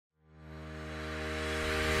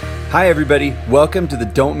Hi, everybody. Welcome to the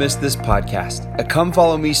Don't Miss This podcast, a Come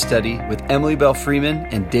Follow Me study with Emily Bell Freeman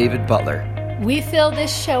and David Butler. We fill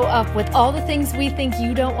this show up with all the things we think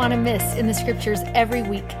you don't want to miss in the scriptures every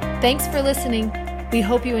week. Thanks for listening. We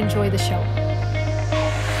hope you enjoy the show.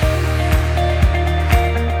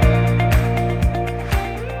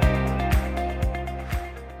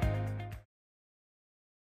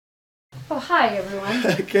 Oh, hi, everyone.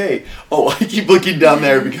 Okay. Oh, I keep looking down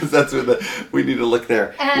there because that's where we need to look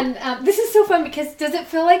there. And this is so fun because does it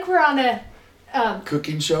feel like we're on a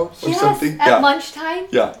cooking show or yes, something? at lunchtime?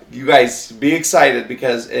 Yeah. You guys be excited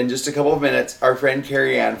because in just a couple of minutes, our friend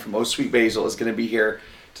Carrie Ann from Oh Sweet Basil is going to be here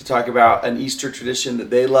to talk about an Easter tradition that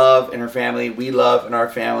they love in her family, we love in our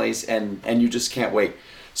families, and you just can't wait.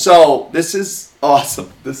 So this is awesome.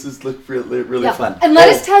 This is really fun. And let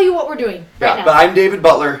us tell you what we're doing right now. But I'm David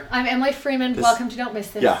Butler. I'm Emily Freeman. Welcome to Don't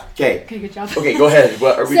Miss This. Yeah. Okay. Okay, good job. Okay, go ahead.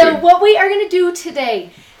 What are we doing? So what we are going to do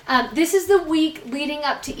today, this is the week leading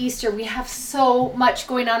up to Easter. We have so much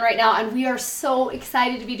going on right now, and we are so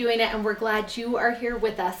excited to be doing it, and we're glad you are here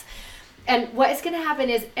with us. And what is going to happen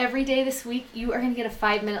is every day this week, you are going to get a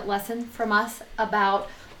 5-minute lesson from us about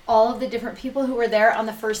all of the different people who were there on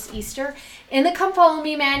the first Easter. In the Come Follow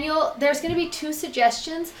Me manual, there's going to be 2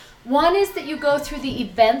 suggestions. One is that you go through the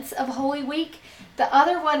events of Holy Week. The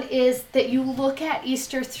other one is that you look at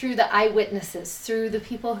Easter through the eyewitnesses, through the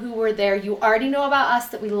people who were there. You already know about us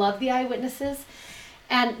that we love the eyewitnesses.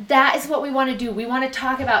 And that is what we want to do. We want to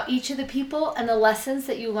talk about each of the people and the lessons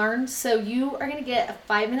that you learned. So you are going to get a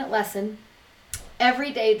 5-minute lesson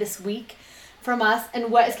every day this week from us,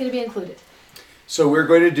 and what is going to be included. So we're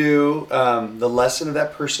going to do the lesson of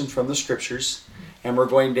that person from the scriptures, and we're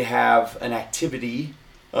going to have an activity,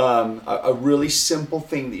 a really simple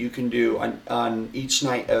thing that you can do on each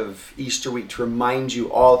night of Easter week to remind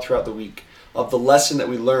you all throughout the week of the lesson that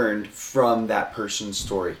we learned from that person's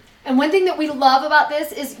story. And one thing that we love about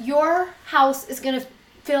this is your house is going to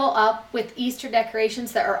fill up with Easter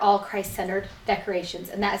decorations that are all Christ-centered decorations.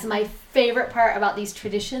 And that is my favorite part about these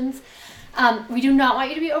traditions. We do not want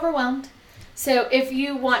you to be overwhelmed. So if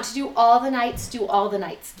you want to do all the nights, do all the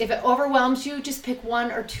nights. If it overwhelms you, just pick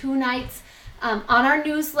 1 or 2 nights. On our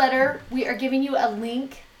newsletter, we are giving you a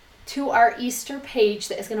link to our Easter page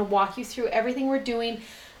that is going to walk you through everything we're doing.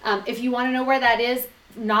 If you want to know where that is,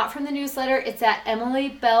 not from the newsletter, it's at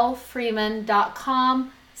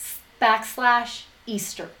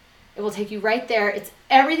emilybellfreeman.com/Easter. It will take you right there. It's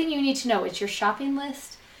everything you need to know. It's your shopping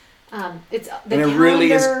list. It's the calendar. And it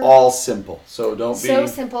really is all simple. So don't be... So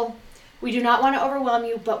simple. We do not want to overwhelm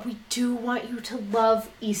you, but we do want you to love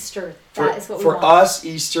Easter. That is what we want. For us,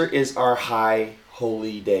 Easter is our high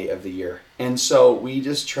holy day of the year. And so we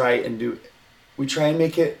just try and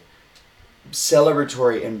make it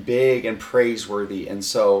celebratory and big and praiseworthy. And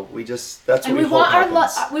so that's what we hope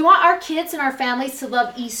happens. We want our kids and our families to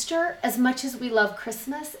love Easter as much as we love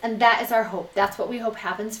Christmas. And that is our hope. That's what we hope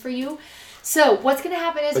happens for you. So what's going to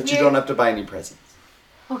happen is... But you don't have to buy any presents.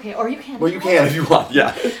 Okay, or you can. Well, you can if you want,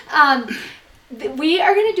 yeah. We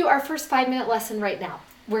are going to do our first 5-minute lesson right now.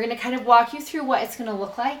 We're going to kind of walk you through what it's going to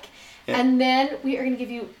look like. Yeah. And then we are going to give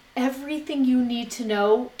you everything you need to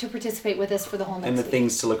know to participate with us for the whole next week. And the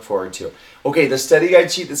things to look forward to. Okay, the study guide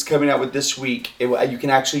sheet that's coming out with this week, you can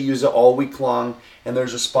actually use it all week long. And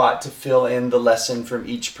there's a spot to fill in the lesson from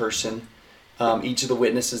each person, each of the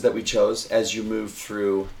witnesses that we chose as you move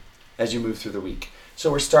through the week. So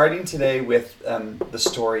we're starting today with the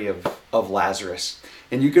story of Lazarus.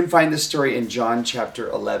 And you can find this story in John chapter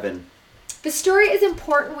 11. The story is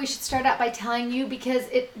important. We should start out by telling you because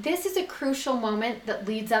this is a crucial moment that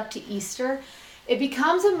leads up to Easter. It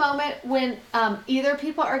becomes a moment when either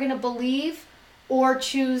people are going to believe or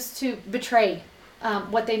choose to betray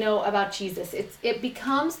what they know about Jesus. It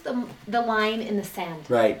becomes the line in the sand.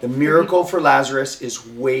 Right. The miracle for Lazarus is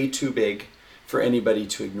way too big for anybody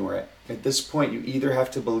to ignore it. At this point, you either have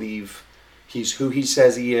to believe he's who he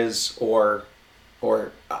says he is, or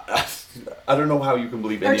I don't know how you can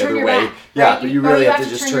believe any other way. Back, yeah, right? But you really have to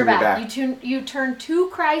just turn your back. You turn to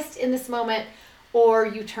Christ in this moment, or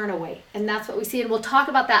you turn away, and that's what we see. And we'll talk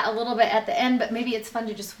about that a little bit at the end. But maybe it's fun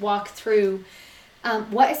to just walk through.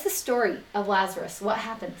 What is the story of Lazarus? What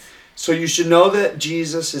happens? So you should know that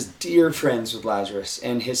Jesus is dear friends with Lazarus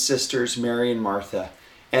and his sisters Mary and Martha.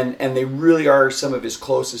 And they really are some of his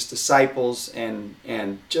closest disciples, and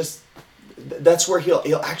just that's where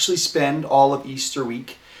he'll actually spend all of Easter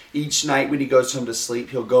week. Each night when he goes home to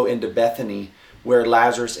sleep, he'll go into Bethany, where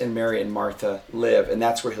Lazarus and Mary and Martha live, and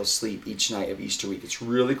that's where he'll sleep each night of Easter week. It's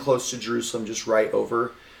really close to Jerusalem, just right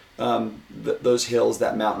over those hills,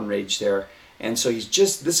 that mountain range there. And so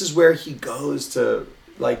this is where he goes to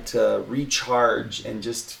to recharge and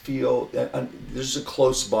just feel there's a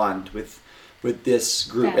close bond with this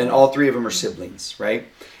group. And all three of them are siblings, right?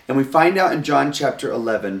 And we find out in John chapter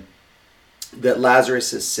 11 that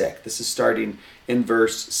Lazarus is sick. This is starting in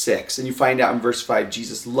verse 6. And you find out in verse 5,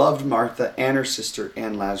 Jesus loved Martha and her sister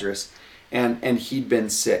and Lazarus, and he'd been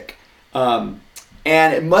sick.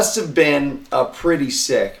 And it must have been pretty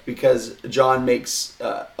sick, because John makes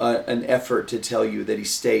an effort to tell you that he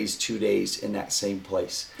stays 2 days in that same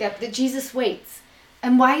place. Yep, that Jesus waits.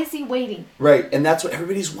 And why is he waiting? Right, and that's what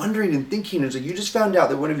everybody's wondering and thinking. Is like, you just found out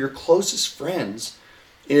that one of your closest friends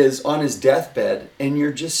is on his deathbed, and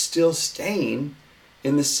you're just still staying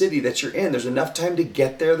in the city that you're in. There's enough time to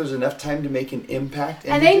get there. There's enough time to make an impact.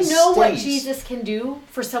 And they know what Jesus can do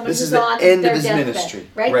for someone who's on their deathbed.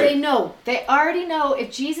 Right? They know. They already know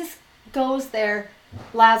if Jesus goes there,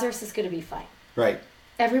 Lazarus is going to be fine. Right.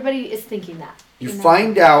 Everybody is thinking that. You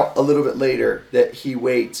find out a little bit later that he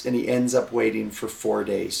waits, and he ends up waiting for 4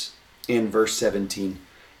 days in verse 17.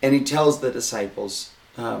 And he tells the disciples,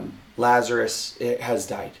 Lazarus has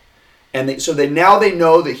died. And so now they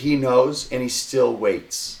know that he knows, and he still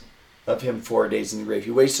waits of him 4 days in the grave.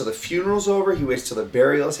 He waits till the funeral's over. He waits till the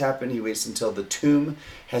burial has happened. He waits until the tomb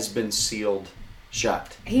has been sealed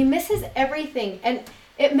shut. He misses everything. And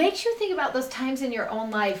it makes you think about those times in your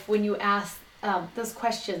own life when you ask those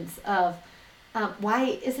questions of,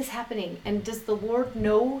 why is this happening? And does the Lord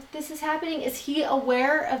know this is happening? Is he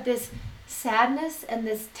aware of this sadness and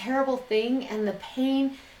this terrible thing and the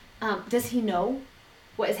pain? Does he know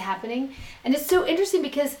what is happening? And it's so interesting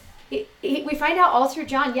because we find out all through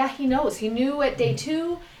John, he knows. He knew at day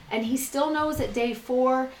 2, and he still knows at day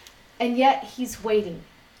 4, and yet he's waiting.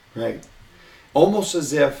 Right. Almost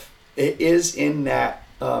as if it is in that,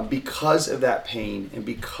 because of that pain and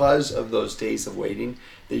because of those days of waiting,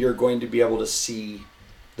 that you're going to be able to see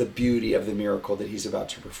the beauty of the miracle that he's about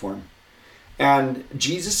to perform. And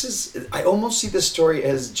I almost see this story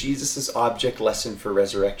as Jesus's object lesson for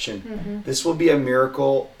resurrection. Mm-hmm. This will be a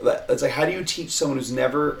miracle. It's like, how do you teach someone who's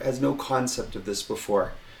has no concept of this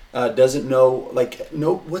before? Doesn't know,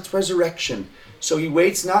 what's resurrection? So he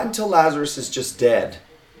waits not until Lazarus is just dead,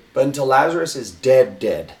 but until Lazarus is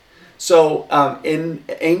dead. So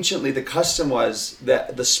anciently, the custom was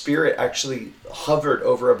that the spirit actually hovered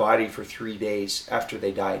over a body for 3 days after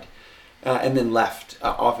they died. And then left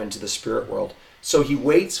off into the spirit world. So he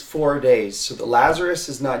waits 4 days, so that Lazarus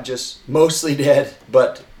is not just mostly dead,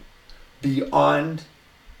 but beyond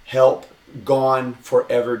help, gone,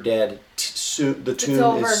 forever dead. The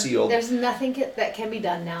tomb is sealed. There's nothing that can be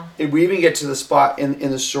done now. And we even get to the spot in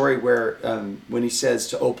the story where when he says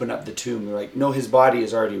to open up the tomb, they're like, no, his body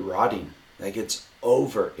is already rotting. Like, it's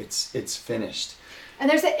over. It's finished. And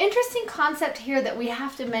there's an interesting concept here that we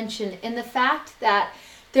have to mention in the fact that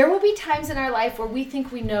there will be times in our life where we think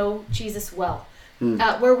we know Jesus well,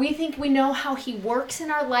 where we think we know how he works in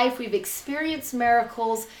our life. We've experienced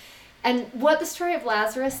miracles. And what the story of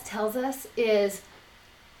Lazarus tells us is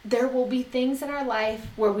there will be things in our life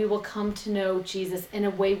where we will come to know Jesus in a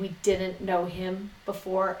way we didn't know him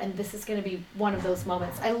before. And this is going to be one of those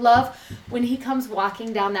moments. I love when he comes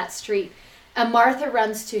walking down that street, and Martha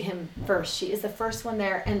runs to him first. She is the first one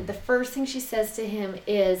there. And the first thing she says to him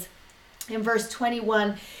is, in verse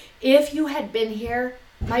 21, if you had been here,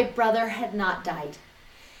 my brother had not died.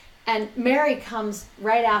 And Mary comes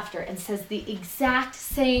right after and says the exact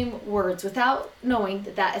same words without knowing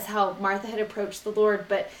that is how Martha had approached the Lord.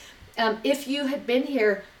 But if you had been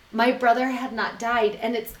here, my brother had not died.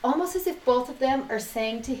 And it's almost as if both of them are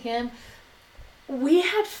saying to him, we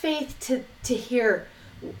had faith to hear.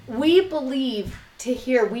 We believe to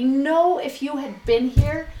hear. We know if you had been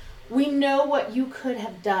here, we know what you could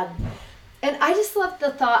have done. And I just love the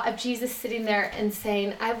thought of Jesus sitting there and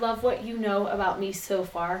saying, I love what you know about me so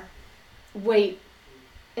far. Wait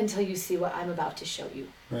until you see what I'm about to show you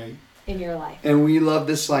in your life. And we love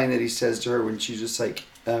this line that he says to her when she's just like,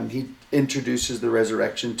 he introduces the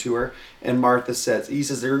resurrection to her. And Martha says, he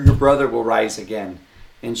says, your brother will rise again.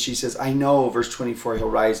 And she says, I know, verse 24, he'll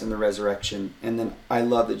rise in the resurrection. And then I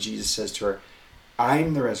love that Jesus says to her,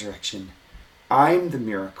 I'm the resurrection. I'm the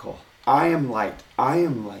miracle. I am light. I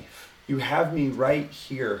am life. You have me right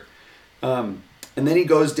here. And then he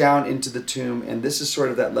goes down into the tomb, and this is sort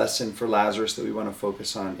of that lesson for Lazarus that we want to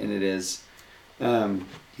focus on, and it is,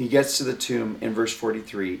 he gets to the tomb in verse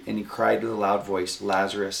 43, and he cried with a loud voice,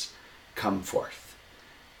 Lazarus, come forth.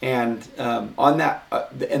 And on that,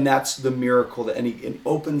 and that's the miracle that, and he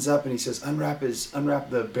opens up and he says, unwrap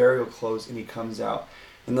the burial clothes, and he comes out.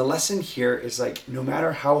 And the lesson here is like, no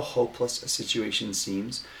matter how hopeless a situation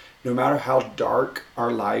seems, no matter how dark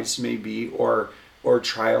our lives may be or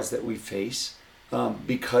trials that we face,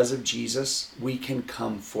 because of Jesus, we can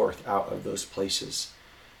come forth out of those places.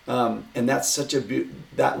 And that's such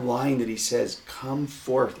that line that he says, come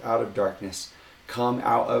forth out of darkness, come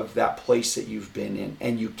out of that place that you've been in,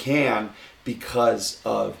 and you can because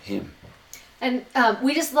of him. And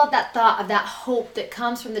we just love that thought of that hope that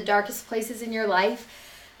comes from the darkest places in your life.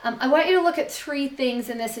 I want you to look at 3 things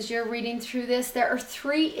in this as you're reading through this. There are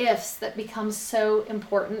 3 ifs that become so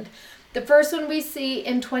important. The first one we see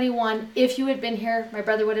in 21, if you had been here, my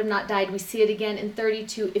brother would have not died. We see it again in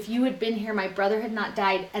 32, if you had been here, my brother had not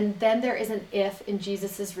died. And then there is an if in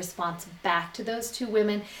Jesus' response back to those 2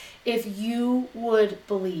 women. If you would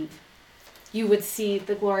believe, you would see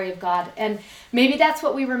the glory of God. And maybe that's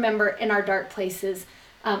what we remember in our dark places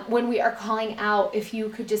when we are calling out, if you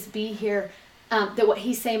could just be here. That what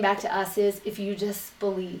he's saying back to us is, if you just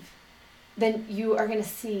believe, then you are going to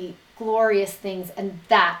see glorious things, and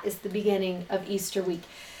that is the beginning of Easter week.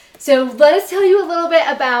 So let us tell you a little bit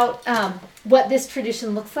about what this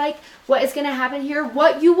tradition looks like, what is going to happen here.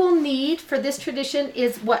 What you will need for this tradition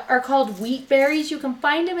is what are called wheat berries. You can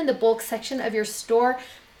find them in the bulk section of your store.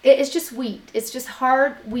 It is just wheat. It's just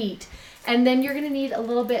hard wheat. And then you're going to need a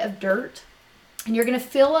little bit of dirt, and you're going to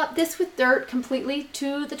fill up this with dirt completely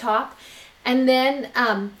to the top. And then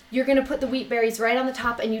you're going to put the wheat berries right on the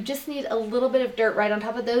top, and you just need a little bit of dirt right on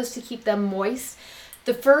top of those to keep them moist.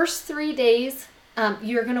 The first 3 days,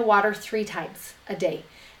 you're going to water 3 times a day.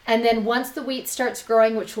 And then once the wheat starts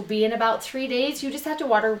growing, which will be in about 3 days, you just have to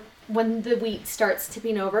water when the wheat starts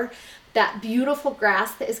tipping over. That beautiful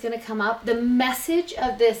grass that is going to come up. The message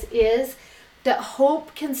of this is that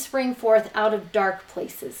hope can spring forth out of dark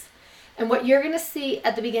places. And what you're going to see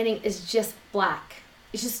at the beginning is just black.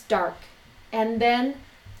 It's just dark. And then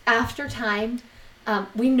after time,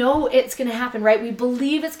 we know it's going to happen, right? We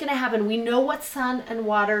believe it's going to happen. We know what sun and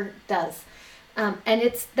water does. And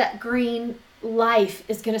it's that green life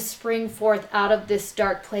is going to spring forth out of this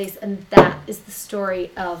dark place. And that is the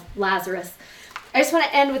story of Lazarus. I just want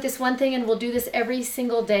to end with this one thing, and we'll do this every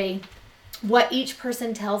single day, what each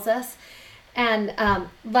person tells us. And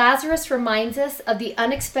Lazarus reminds us of the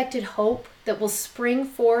unexpected hope that will spring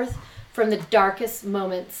forth from the darkest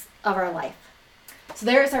moments of our life. So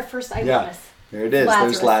there is our first eyewitness. Yeah, there it is.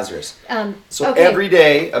 There's Lazarus. So okay. Every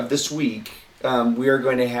day of this week, we are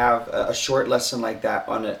going to have a short lesson like that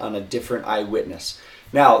on a different eyewitness.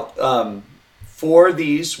 Now, for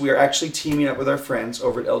these, we are actually teaming up with our friends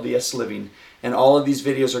over at LDS Living, and all of these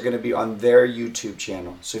videos are going to be on their YouTube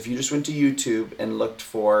channel. So if you just went to YouTube and looked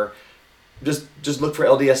for, just look for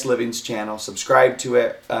LDS Living's channel, subscribe to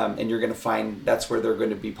it, and you're going to find that's where they're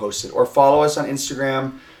going to be posted. Or follow us on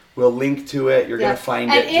Instagram. We'll link to it. You're going to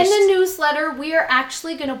find it. And in the newsletter, we are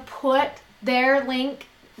actually going to put their link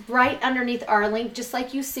right underneath our link, just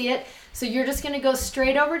like you see it. So you're just going to go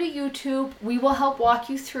straight over to YouTube. We will help walk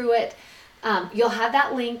you through it. You'll have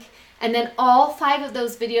that link. And then all 5 of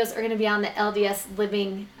those videos are going to be on the LDS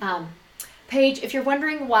Living page. If you're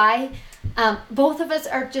wondering why, both of us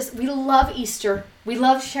we love Easter. We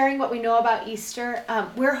love sharing what we know about Easter.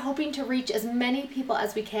 We're hoping to reach as many people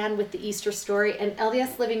as we can with the Easter story. And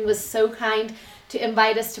LDS Living was so kind to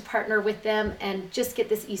invite us to partner with them and just get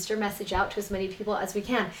this Easter message out to as many people as we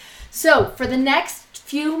can. So for the next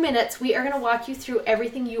few minutes, we are going to walk you through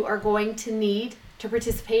everything you are going to need to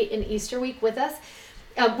participate in Easter week with us.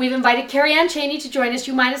 We've invited Carrie Ann Cheney to join us.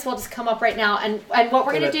 You might as well just come up right now. And what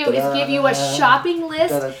we're going to do is give you a shopping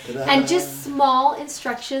list and just small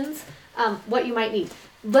instructions, what you might need.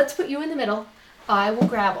 Let's put you in the middle. I will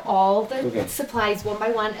grab all the supplies one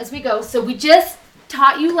by one as we go. So we just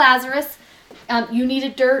taught you Lazarus. You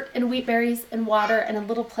needed dirt and wheat berries and water and a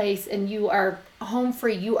little place, and you are home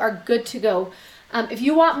free. You are good to go. If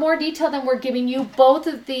you want more detail, then we're giving you both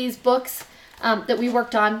of these books that we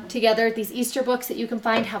worked on together. These Easter books that you can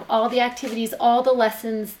find have all the activities, all the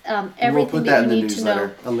lessons, everything we'll put that you in the need to know.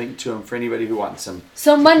 newsletter, a link to them for anybody who wants them.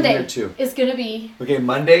 So Monday is going to be... Okay,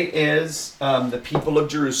 Monday is the people of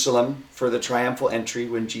Jerusalem for the triumphal entry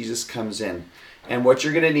when Jesus comes in. And what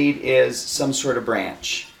you're going to need is some sort of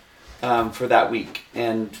branch for that week.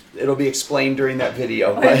 And it'll be explained during that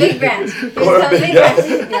video. Or a big branch.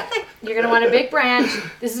 Yep. You're going to want a big branch.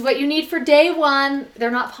 This is what you need for day 1. They're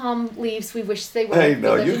not palm leaves. We wish they were. Hey,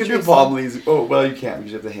 no, you can do palm leaves. Oh, well, you can't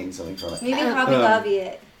because you have to hang something from it. Maybe Hobby Lobby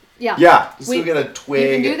it. Yeah. Yeah, still get a twig.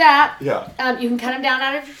 You can do that. Yeah. You can cut them down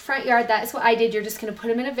out of your front yard. That is what I did. You're just going to put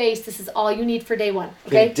them in a vase. This is all you need for day 1.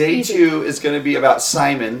 Okay. Day Easy. 2 is going to be about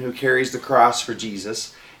Simon, who carries the cross for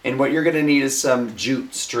Jesus. And what you're going to need is some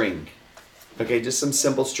jute string. Okay, just some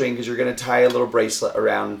simple string because you're going to tie a little bracelet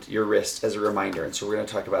around your wrist as a reminder. And so we're going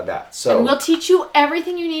to talk about that. So and we'll teach you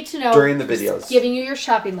everything you need to know during the videos. Giving you your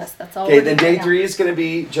shopping list. That's all. Okay, we're then doing day right 3 is going to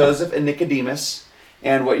be Joseph and Nicodemus.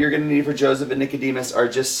 And what you're going to need for Joseph and Nicodemus are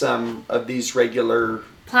just some of these regular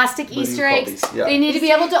plastic What do you Easter call eggs. these? Yeah. They need to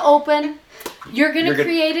be able to open. You're going You're to gonna-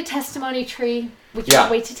 create a testimony tree. We Yeah.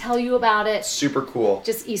 can't wait to tell you about it. super cool.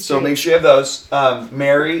 Just Easter So make eggs. sure you have those.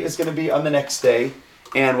 Mary is going to be on the next day.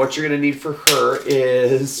 And what you're going to need for her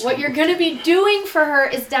is... What you're going to be doing for her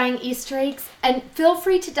is dyeing Easter eggs. And feel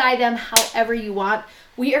free to dye them however you want.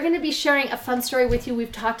 We are going to be sharing a fun story with you.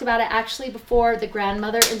 We've talked about it actually before. The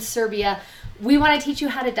grandmother in Serbia. We want to teach you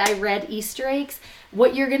how to dye red Easter eggs.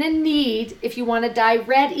 What you're going to need if you want to dye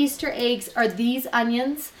red Easter eggs are these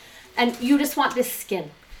onions. And you just want this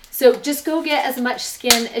skin. So just go get as much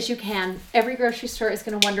skin as you can. Every grocery store is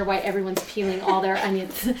going to wonder why everyone's peeling all their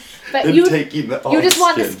onions. But And you taking all just the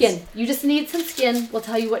want the skins. skin. You just need some skin. We'll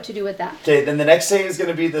tell you what to do with that. Okay, then the next day is going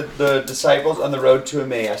to be the disciples on the road to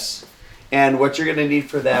Emmaus. And what you're going to need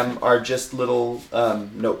for them are just little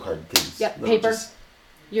note card things. Yep, Little paper. just-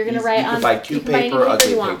 You're going to you write can on buy cute you can buy any paper,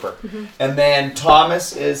 ugly you want. paper. And then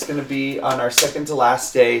Thomas is going to be on our second to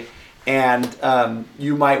last day. And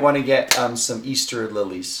you might want to get some Easter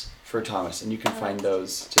lilies for Thomas. And you can find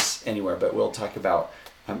those just anywhere. But we'll talk about...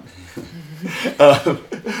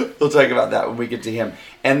 we'll talk about that when we get to him.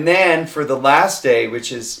 And then for the last day,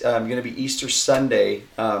 which is going to be Easter Sunday,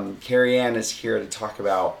 Carrie Ann is here to talk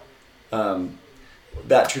about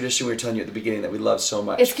that tradition we were telling you at the beginning that we love so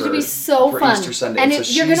much. It's going to be so for fun. Easter Sunday. And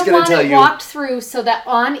so you're going she's to going want to tell it you. walked through so that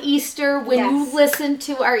on Easter, when Yes. you listen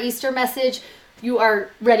to our Easter message, you are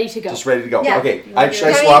ready to go. Just ready to go. Yeah. Okay, You wanna should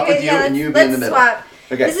I Yeah, swap with you yeah, and you be let's in the middle? Swap.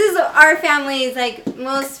 Okay. This is our family's like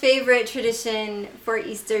most favorite tradition for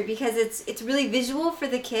Easter because it's really visual for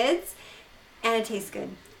the kids, and it tastes good.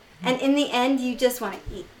 And in the end, you just want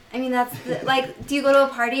to eat. I mean, that's like, do you go to a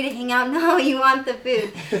party to hang out? No, you want the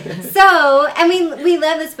food. So, I mean, we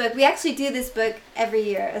love this book. We actually do this book every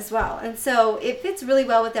year as well, and so it fits really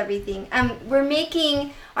well with everything. We're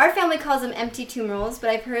making, our family calls them empty tomb rolls, but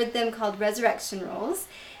I've heard them called resurrection rolls.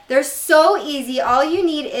 They're so easy. All you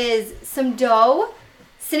need is some dough,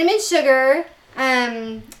 cinnamon sugar,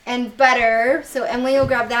 and butter. So Emily will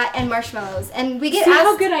grab that, and marshmallows. And we get See asked.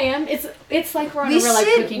 how good I am? It's like we're on we a real life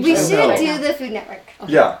should cooking we show should right do now. the Food Network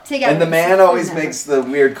Yeah. together. And the man always makes the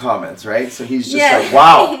weird comments, right? So he's just like,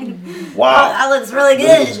 wow. wow, Oh, wow. that looks really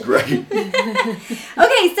That is good. great.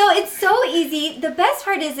 Okay, so it's so easy. The best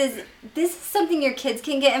part is this is something your kids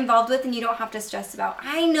can get involved with and you don't have to stress about.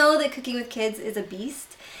 I know that cooking with kids is a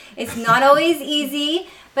beast. It's not always easy,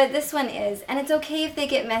 but this one is. And it's okay if they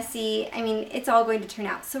get messy. I mean, it's all going to turn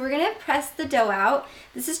out. So we're going to press the dough out.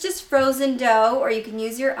 This is just frozen dough, or you can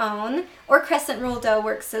use your own, or crescent roll dough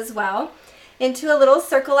works as well, into a little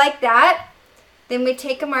circle like that. Then we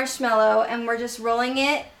take a marshmallow and we're just rolling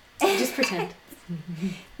it. Just pretend.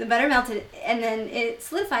 The butter melted and then it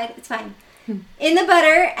solidified. It's fine. In the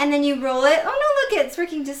butter, and then you roll it. Oh no, look, it's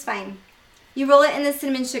working just fine. You roll it in the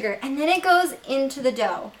cinnamon sugar, and then it goes into the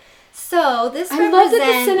dough. So this I love that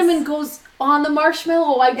the cinnamon goes on the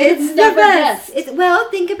marshmallow. I would have It's never the best. guessed. Well,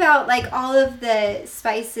 think about like all of the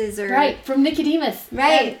spices or Right, from Nicodemus.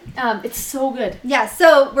 Right. And, it's so good. Yeah,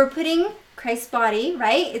 so we're putting Christ's body,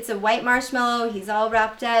 right? It's a white marshmallow. He's all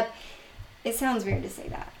wrapped up. It sounds weird to say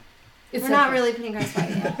that. It's We're not okay. really putting Christ's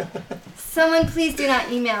body in. Someone please do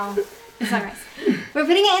not email Sunrise. We're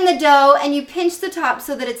putting it in the dough, and you pinch the top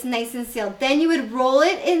so that it's nice and sealed. Then you would roll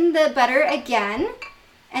it in the butter again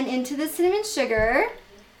and into the cinnamon sugar.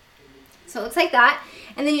 So it looks like that.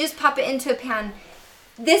 And then you just pop it into a pan.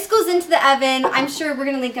 This goes into the oven. I'm sure we're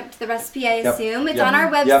going to link up to the recipe, I Yep. assume. It's Yep. on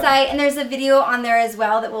our Yep. website, and there's a video on there as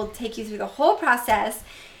well that will take you through the whole process.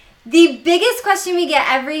 The biggest question we get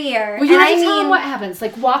every year, Well, you and have I to tell mean, them what happens.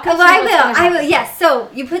 Like, walk us oh, through I what's gonna will. I will. happen. Yes. So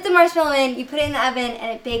you put the marshmallow in, you put it in the oven,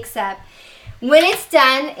 and it bakes up. When it's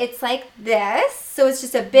done, it's like this. So it's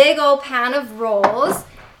just a big old pan of rolls,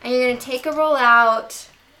 and you're gonna take a roll out,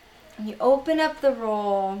 and you open up the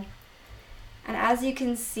roll, and as you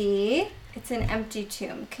can see, it's an empty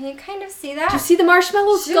tomb. Can you kind of see that? Do you see the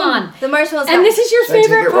marshmallows gone? The marshmallow's And gone. this is your Should I take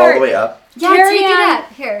favorite it all part. the way up? yeah, Carrie take Ann. it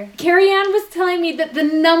up here. Carrie Ann was telling me that the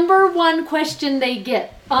number one question they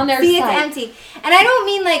get on their See, site. it's empty. And I don't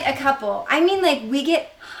mean like a couple. I mean like we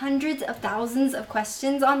get hundreds of thousands of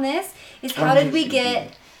questions on this. Is how did we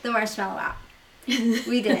get the marshmallow out?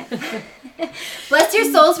 We didn't. Bless your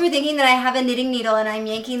souls for thinking that I have a knitting needle and I'm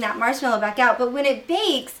yanking that marshmallow back out. But when it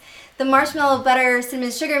bakes, the marshmallow butter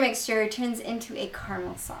cinnamon sugar mixture turns into a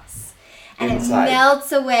caramel sauce. and Inside. it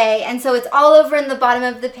melts away. And so it's all over in the bottom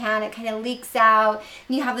of the pan. It kind of leaks out.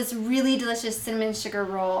 And you have this really delicious cinnamon sugar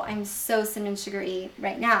roll. I'm so cinnamon sugar-y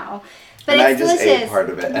right now. But And it's I just delicious. ate part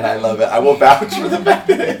of it, and I love it. I will vouch for the fact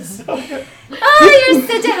that it's so good. Oh, you're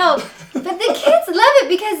such a help. But the kids love it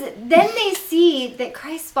because then they see that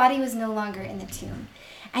Christ's body was no longer in the tomb.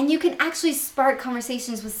 And you can actually spark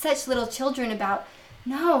conversations with such little children about,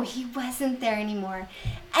 no, he wasn't there anymore.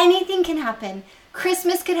 Anything can happen.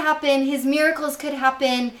 Christmas could happen. His miracles could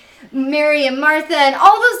happen. Mary and Martha and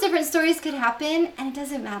all those different stories could happen. And it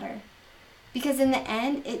doesn't matter. Because in the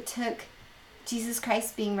end, it took Jesus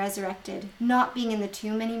Christ being resurrected, not being in the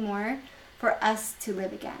tomb anymore, for us to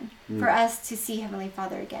live again, for us to see Heavenly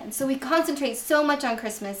Father again. So we concentrate so much on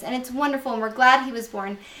Christmas, and it's wonderful, and we're glad he was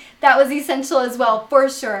born. That was essential as well, for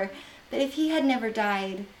sure. But if he had never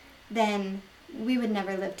died, then we would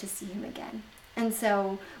never live to see him again. And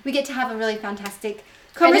so we get to have a really fantastic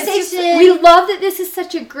And it's conversation. just- we love that this is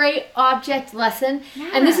such a great object lesson. Yeah.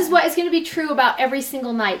 And this is what is going to be true about every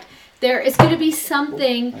single night. There is going to be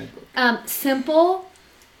something simple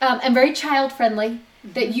and very child-friendly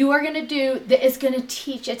that you are going to do that is going to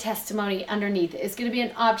teach a testimony underneath. It's going to be an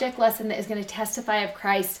object lesson that is going to testify of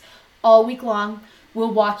Christ all week long.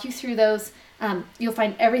 We'll walk you through those. You'll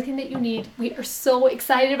find everything that you need. We are so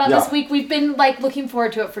excited about this week. We've been looking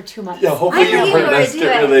forward to it for 2 months. Yeah, hopefully I'm you've looking heard forward us to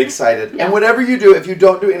get it. really excited. Yeah. And whatever you do, if you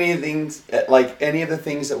don't do any of the things, like any of the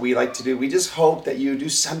things that we like to do, we just hope that you do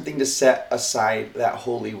something to set aside that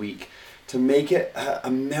Holy Week, to make it a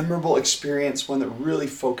memorable experience, one that really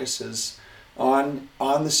focuses on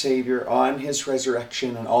the Savior, on his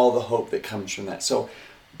resurrection, and all the hope that comes from that. So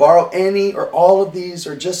borrow any or all of these,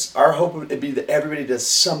 or just our hope would be that everybody does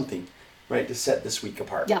something, right, to set this week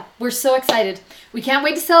apart. Yeah, we're so excited. We can't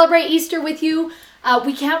wait to celebrate Easter with you.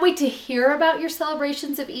 We can't wait to hear about your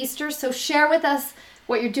celebrations of Easter. So share with us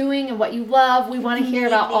what you're doing and what you love. We want to hear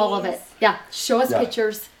about all of it. Yeah, show us Yeah.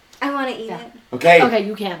 pictures. I want to eat Yeah. it. Okay. Okay,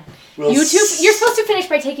 you can. We'll You two, s- you're supposed to finish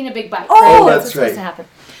by taking a big bite. Oh, right? that's what's supposed right. to happen.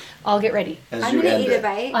 I'll get ready. As I'm you going end to eat it, a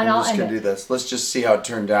bite. And I'll I'm just end going to it. do this. Let's just see how it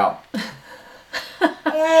turned out.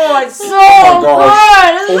 Oh, it's so Oh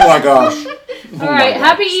my good. Oh my gosh. All right,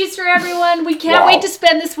 happy Easter, everyone. We can't Wow. wait to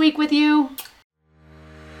spend this week with you.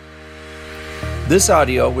 This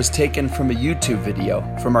audio was taken from a YouTube video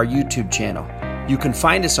from our YouTube channel. You can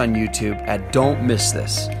find us on YouTube at Don't Miss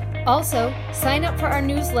This. Also, sign up for our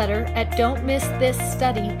newsletter at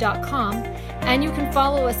don'tmissthisstudy.com, and you can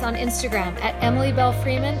follow us on Instagram at Emily Bell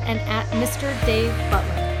Freeman and at Mr. Dave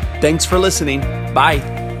Butler. Thanks for listening.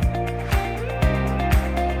 Bye.